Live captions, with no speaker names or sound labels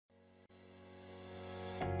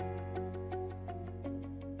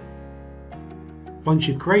Once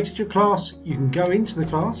you've created your class, you can go into the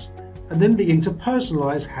class and then begin to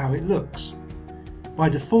personalize how it looks. By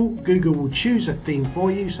default, Google will choose a theme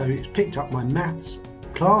for you, so it's picked up my maths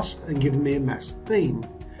class and given me a maths theme.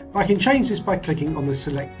 I can change this by clicking on the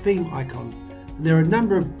select theme icon. And there are a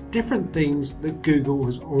number of different themes that Google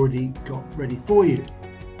has already got ready for you,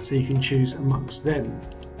 so you can choose amongst them.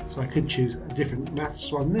 So I could choose a different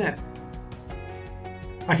maths one there.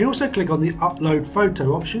 I can also click on the upload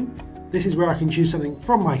photo option. This is where I can choose something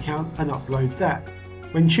from my account and upload that.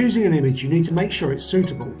 When choosing an image, you need to make sure it's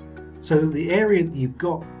suitable, so that the area that you've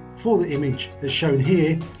got for the image as shown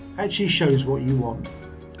here actually shows what you want.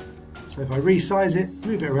 So if I resize it,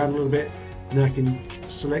 move it around a little bit, then I can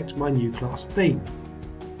select my new class theme.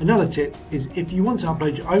 Another tip is if you want to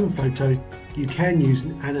upload your own photo, you can use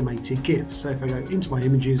an animated GIF. So if I go into my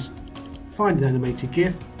images, find an animated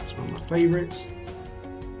GIF, it's one of my favourites,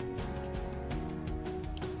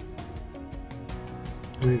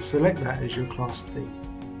 and then select that as your class theme.